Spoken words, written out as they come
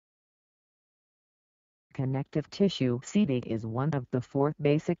Connective tissue seeding is one of the 4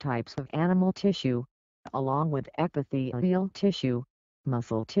 basic types of animal tissue, along with epithelial tissue,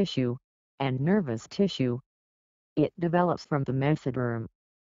 muscle tissue, and nervous tissue. It develops from the mesoderm.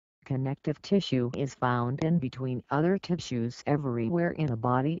 Connective tissue is found in between other tissues everywhere in the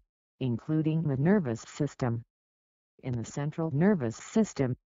body, including the nervous system. In the central nervous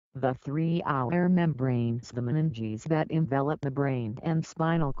system, the 3 outer membranes, the meninges that envelop the brain and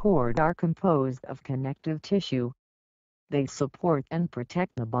spinal cord, are composed of connective tissue. They support and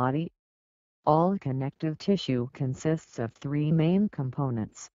protect the body. All connective tissue consists of 3 main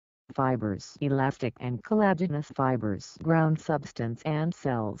components: fibers, elastic and collagenous fibers, ground substance, and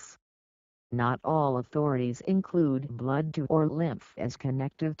cells. Not all authorities include blood or lymph as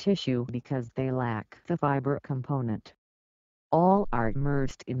connective tissue because they lack the fiber component. All are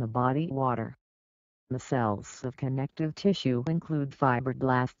immersed in the body water. The cells of connective tissue include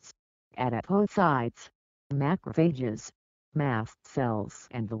fibroblasts, adipocytes, macrophages, mast cells,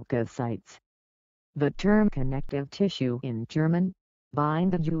 and leukocytes. The term connective tissue in German,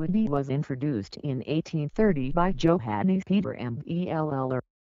 Bindegewebe, was introduced in 1830 by Johannes Peter Mell.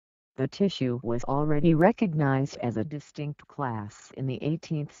 The tissue was already recognized as a distinct class in the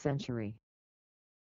 18th century.